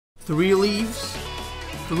3 leaves?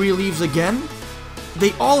 3 leaves again?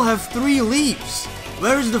 They all have 3 leaves.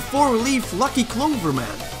 Where is the 4-leaf lucky clover, man?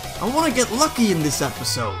 I want to get lucky in this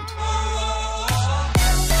episode.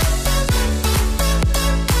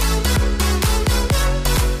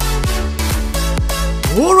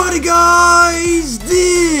 Alrighty guys,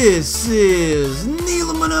 this is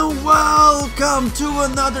Nielomen and welcome to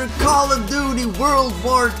another Call of Duty World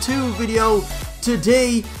War II video.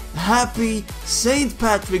 Today, happy St.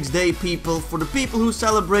 Patrick's Day, people. For the people who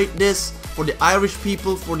celebrate this, for the Irish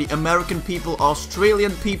people, for the American people,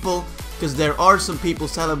 Australian people, because there are some people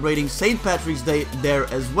celebrating St. Patrick's Day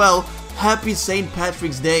there as well. Happy St.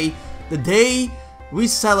 Patrick's Day, the day we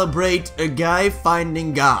celebrate a guy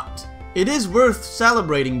finding God. It is worth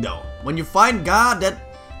celebrating though. When you find God,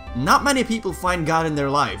 that not many people find God in their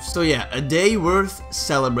lives. So yeah, a day worth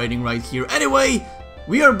celebrating right here. Anyway,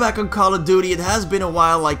 we are back on Call of Duty. It has been a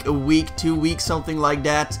while, like a week, 2 weeks, something like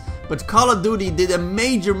that. But Call of Duty did a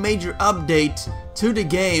major update to the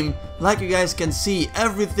game. Like you guys can see,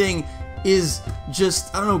 everything is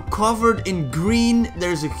just, I don't know, covered in green.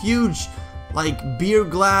 There's a huge, like, beer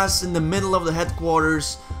glass in the middle of the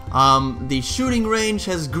headquarters. The shooting range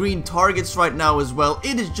has green targets right now as well.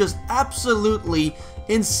 It is just absolutely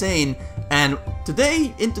insane. And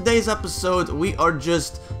today, in today's episode, we are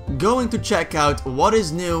just going to check out what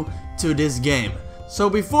is new to this game. So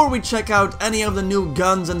before we check out any of the new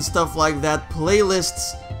guns and stuff like that,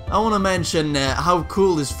 playlists, I want to mention how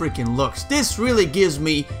cool this freaking looks. This really gives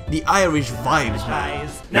me the Irish vibes, man.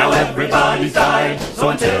 Now everybody's died, so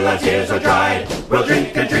until our tears are dried, we'll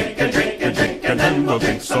drink and drink and drink and drink, and then we'll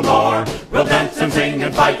drink some more. We'll dance and sing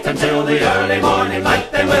and fight until the early morning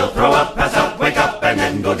light, then we'll throw up, pass out, wake up, and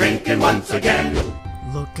then go drinking once again.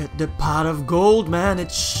 Look at the pot of gold, man.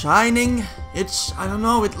 It's shining. I don't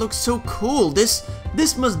know, it looks so cool. This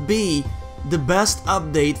must be the best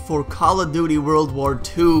update for Call of Duty World War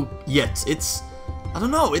II yet. I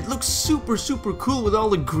don't know, it looks super cool with all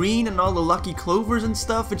the green and all the lucky clovers and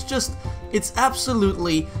stuff. It's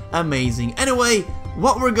absolutely amazing. Anyway,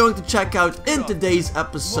 what we're going to check out in today's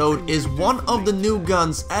episode is one of the new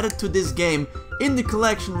guns added to this game in the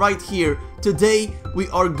collection right here. Today, we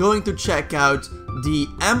are going to check out the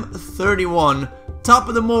M31 top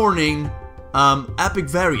of the morning epic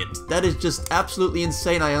variant. That is just absolutely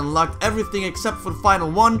insane. I unlocked everything except for the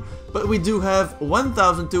final one, but we do have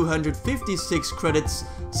 1,256 credits,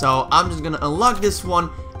 so I'm just gonna unlock this one,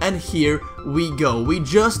 and here we go. We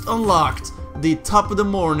just unlocked the top of the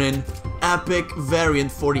morning epic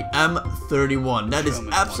variant for the M31. That is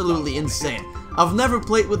absolutely insane. I've never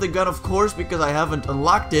played with the gun, of course, because I haven't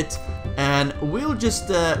unlocked it, and we'll just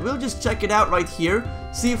check it out right here.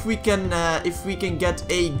 See if we can get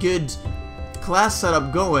a good class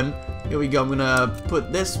setup going. Here we go. I'm gonna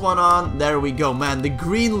put this one on. There we go, man. The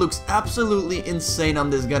green looks absolutely insane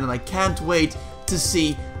on this gun, and I can't wait to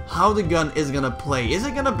see how the gun is gonna play. Is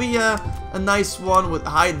it gonna be a nice one with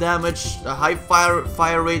high damage, a high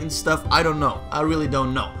fire rate and stuff? I don't know. I really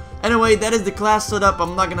don't know. Anyway, that is the class setup.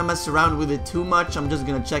 I'm not gonna mess around with it too much. I'm just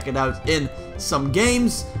gonna check it out in some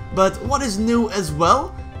games. But what is new as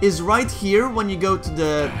well is right here when you go to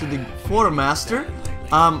the quartermaster.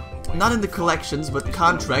 Not in the collections, but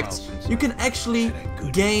contracts, you can actually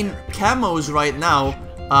gain camos right now.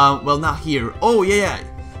 Well, not here. Oh, yeah.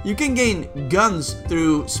 You can gain guns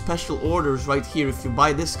through special orders right here. If you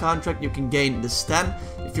buy this contract, you can gain the Sten.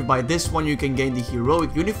 If you buy this one, you can gain the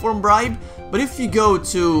heroic uniform bribe. But if you go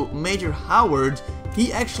to Major Howard,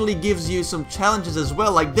 he actually gives you some challenges as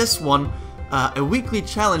well, like this one. A weekly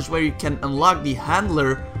challenge where you can unlock the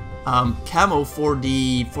handler camo for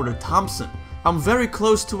the Thompson. I'm very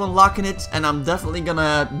close to unlocking it, and I'm definitely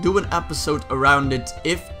gonna do an episode around it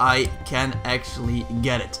if I can actually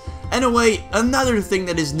get it. Anyway, another thing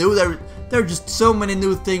that is new, there are just so many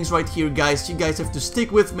new things right here, guys. You guys have to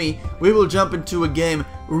stick with me. We will jump into a game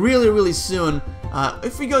really soon.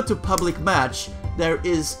 If we go to public match, there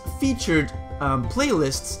is featured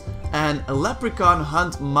playlists and a leprechaun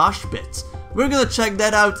hunt mosh pit. We're gonna check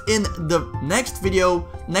that out in the next video,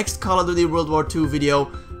 next Call of Duty World War II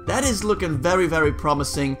video. That is looking very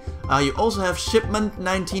promising. You also have Shipment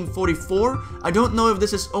 1944. I don't know if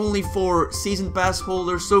this is only for Season Pass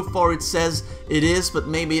holders. So far it says it is, but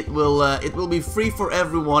maybe it will be free for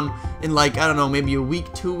everyone in, like, I don't know, maybe a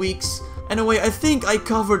week, 2 weeks. Anyway, I think I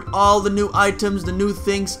covered all the new items, the new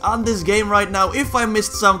things on this game right now. If I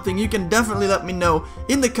missed something, you can definitely let me know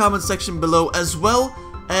in the comment section below, as well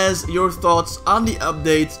as your thoughts on the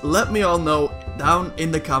update. Let me all know down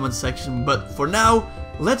in the comment section. But for now,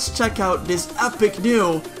 let's check out this epic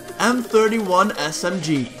new M31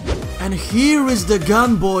 SMG. And here is the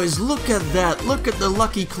gun, boys. Look at that. Look at the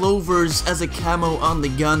lucky clovers as a camo on the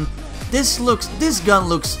gun. This gun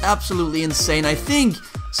looks absolutely insane. I think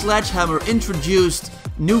Sledgehammer introduced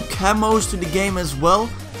new camos to the game as well.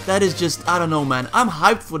 That is just, I don't know, man. I'm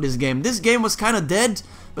hyped for this game. This game was kind of dead,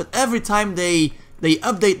 but every time they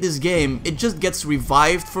update this game, it just gets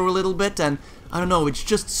revived for a little bit, and I don't know, it's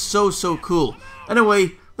just so cool.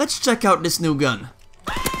 Anyway, let's check out this new gun.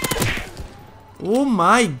 Oh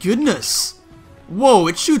my goodness. Whoa,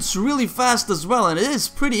 it shoots really fast as well, and it is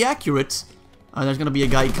pretty accurate. There's gonna be a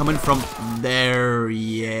guy coming from there.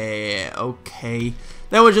 Yeah, okay.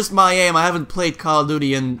 That was just my aim. I haven't played Call of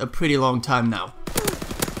Duty in a pretty long time now.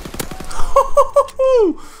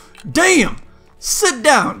 Damn! Sit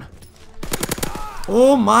down!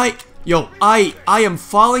 Oh my... Yo, I am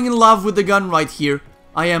falling in love with the gun right here.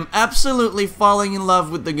 I am absolutely falling in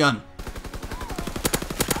love with the gun.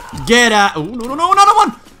 Get out! Oh, no, another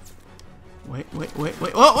one! Wait.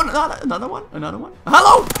 Oh, another one.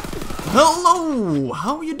 Hello! Hello!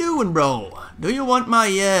 How you doing, bro? Do you want my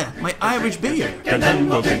Irish beer? And then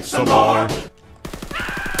we'll drink some more.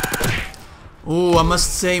 Oh, I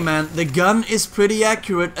must say, man, the gun is pretty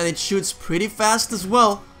accurate and it shoots pretty fast as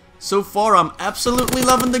well. So far, I'm absolutely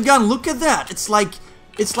loving the gun. Look at that! It's like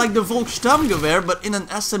the Volkssturmgewehr, but in an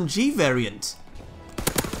SMG variant.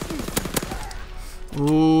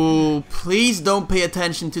 Ooh, please don't pay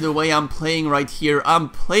attention to the way I'm playing right here. I'm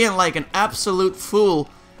playing like an absolute fool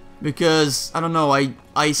because, I don't know,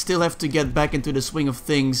 I still have to get back into the swing of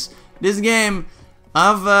things. This game,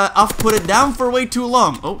 I've put it down for way too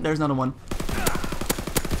long. Oh, there's another one.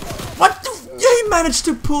 What the he managed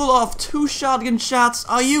to pull off 2 shotgun shots.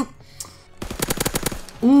 Are you...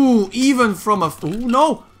 Ooh, even from a... Ooh,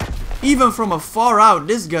 no! Even from afar out,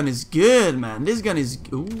 this gun is good, man. This gun is...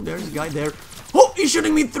 Ooh, there's a guy there. Oh, he's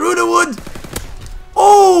shooting me through the wood!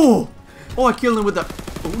 Oh! Oh, I killed him with that...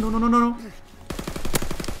 Oh, no.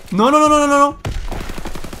 No.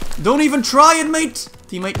 Don't even try it, mate!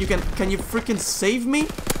 Teammate, can you freaking save me?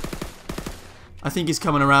 I think he's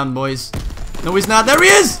coming around, boys. No, he's not. There he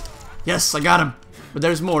is! Yes, I got him. But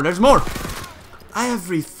there's more.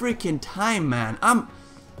 Every freaking time, man.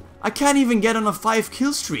 I can't even get on a 5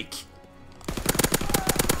 kill streak.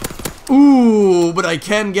 Ooh, but I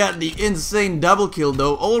can get the insane double kill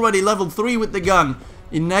though. Already level 3 with the gun.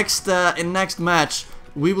 In next match,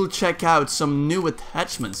 we will check out some new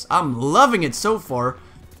attachments. I'm loving it so far.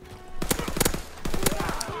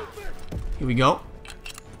 Here we go.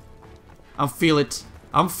 I'm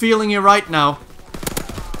feeling it right now.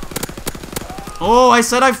 Oh, I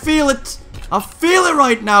said I feel it. I feel it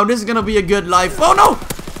right now. This is gonna be a good life. Oh no!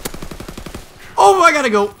 Oh, I gotta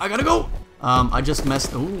go. I just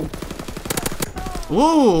messed.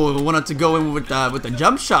 Ooh, wanted to go in with the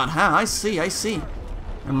jump shot, huh? I see.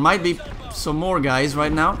 There might be some more guys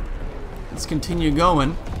right now. Let's continue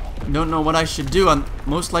going. Don't know what I should do. I'm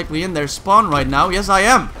most likely in their spawn right now. Yes, I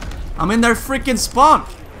am. I'm in their freaking spawn.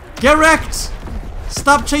 Get wrecked.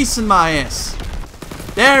 Stop chasing my ass.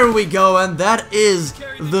 There we go, and that is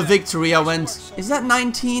the victory. I went... Is that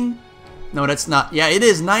 19? No, that's not. Yeah, it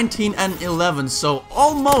is 19 and 11, so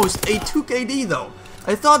almost a 2KD though.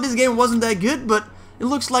 I thought this game wasn't that good, but it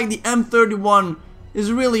looks like the M31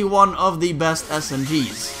 is really one of the best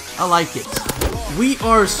SMGs. I like it. We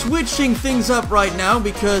are switching things up right now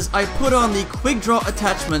because I put on the quick draw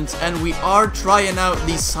attachment and we are trying out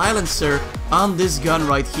the silencer on this gun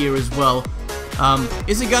right here as well.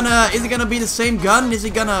 Is it gonna be the same gun? Is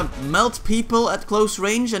it gonna melt people at close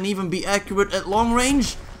range and even be accurate at long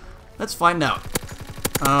range? Let's find out.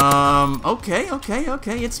 Okay.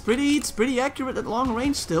 It's pretty accurate at long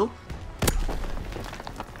range still.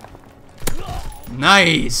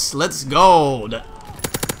 Nice. Let's go.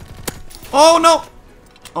 Oh no.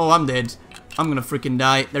 Oh, I'm dead. I'm gonna freaking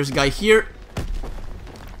die. There's a guy here.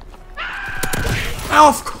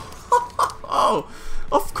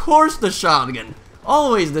 Of course the shotgun.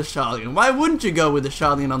 Always the shotgun. Why wouldn't you go with the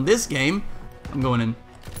shotgun on this game? I'm going in.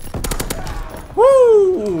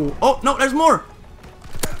 Woo! Oh, no, there's more.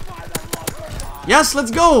 Yes,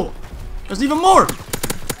 let's go. There's even more.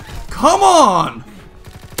 Come on.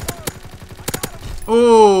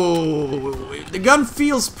 Oh, the gun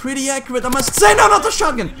feels pretty accurate, I must say. No, not the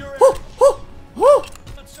shotgun.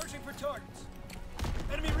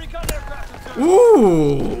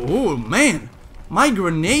 Ooh, man. My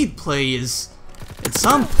grenade play is... It's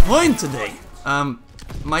on point today.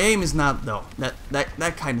 My aim is not though.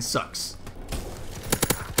 That kind of sucks.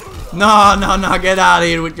 No, get out of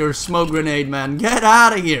here with your smoke grenade, man. Get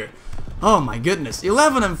out of here. Oh my goodness.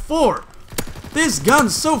 11 and 4. This gun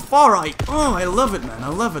so far, I love it, man. I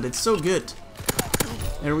love it. It's so good.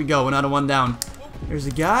 There we go, another one down. There's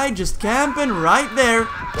a guy just camping right there.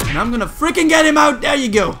 And I'm gonna freaking get him out. There you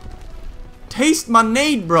go. Taste my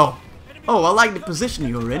nade, bro. Oh, I like the position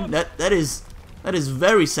you're in. That is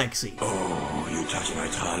very sexy. Oh, you touch my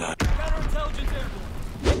tala.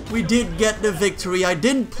 We did get the victory. I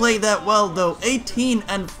didn't play that well though. 18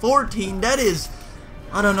 and 14. That is,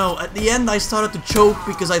 I don't know. At the end I started to choke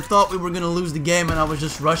because I thought we were gonna lose the game and I was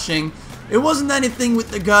just rushing. It wasn't anything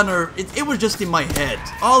with the gunner. It was just in my head.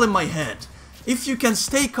 All in my head. If you can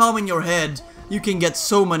stay calm in your head, you can get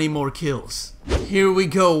so many more kills. Here we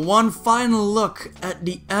go, one final look at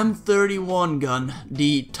the M31 gun,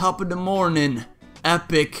 the top of the morning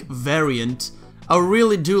epic variant. I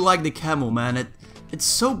really do like the camo, man. It's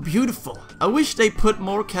so beautiful. I wish they put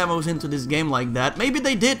more camos into this game like that. Maybe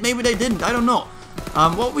they did, maybe they didn't, I don't know.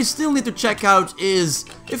 What we still need to check out is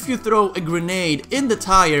if you throw a grenade in the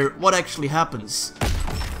tire, what actually happens.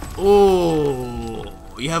 Oh,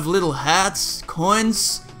 you have little hats,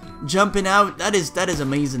 coins jumping out. That is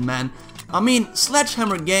amazing, man. I mean,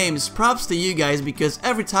 Sledgehammer Games, props to you guys, because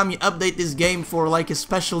every time you update this game for like a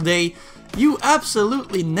special day, you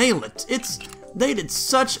absolutely nail it. They did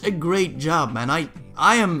such a great job, man.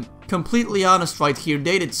 I am completely honest right here.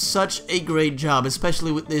 They did such a great job,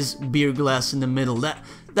 especially with this beer glass in the middle.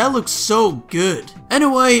 That looks so good.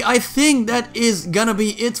 Anyway, I think that is gonna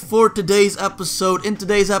be it for today's episode. In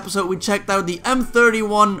today's episode, we checked out the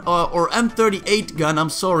M31 or M38 gun, I'm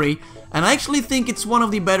sorry. And I actually think it's one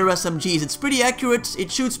of the better SMGs. It's pretty accurate,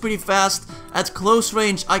 it shoots pretty fast. At close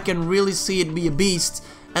range, I can really see it be a beast.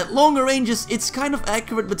 At longer ranges, it's kind of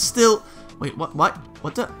accurate, but still... Wait, what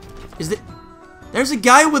the... Is it... There's a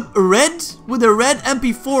guy with a red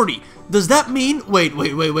MP40. Does that mean... Wait.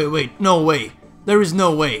 No way. There is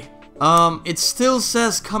no way. It still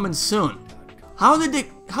says coming soon. How did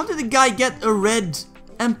the guy get a red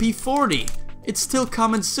MP40? It's still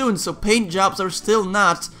coming soon, so paint jobs are still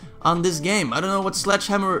not on this game. I don't know what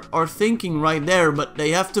Sledgehammer are thinking right there, but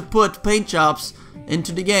they have to put paint jobs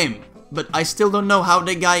into the game. But I still don't know how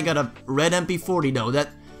the guy got a red MP40 though.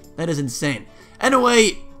 That is insane.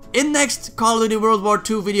 Anyway, in next Call of Duty World War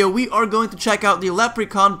II video, we are going to check out the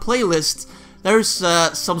Leprechaun playlist. There's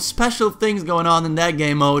some special things going on in that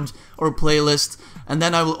game mode or playlist, and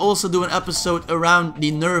then I will also do an episode around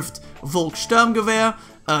the nerfed Volkssturmgewehr,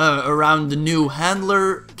 around the new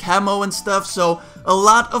handler camo and stuff. So a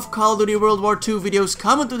lot of Call of Duty World War II videos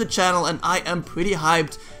coming to the channel, and I am pretty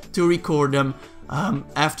hyped to record them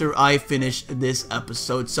after I finish this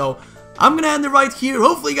episode. So I'm gonna end it right here.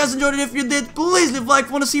 Hopefully you guys enjoyed it. If you did, please leave a like if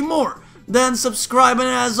you want to see more. Then subscribe, and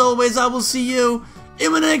as always, I will see you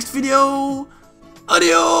in my next video.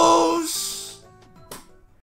 Adios!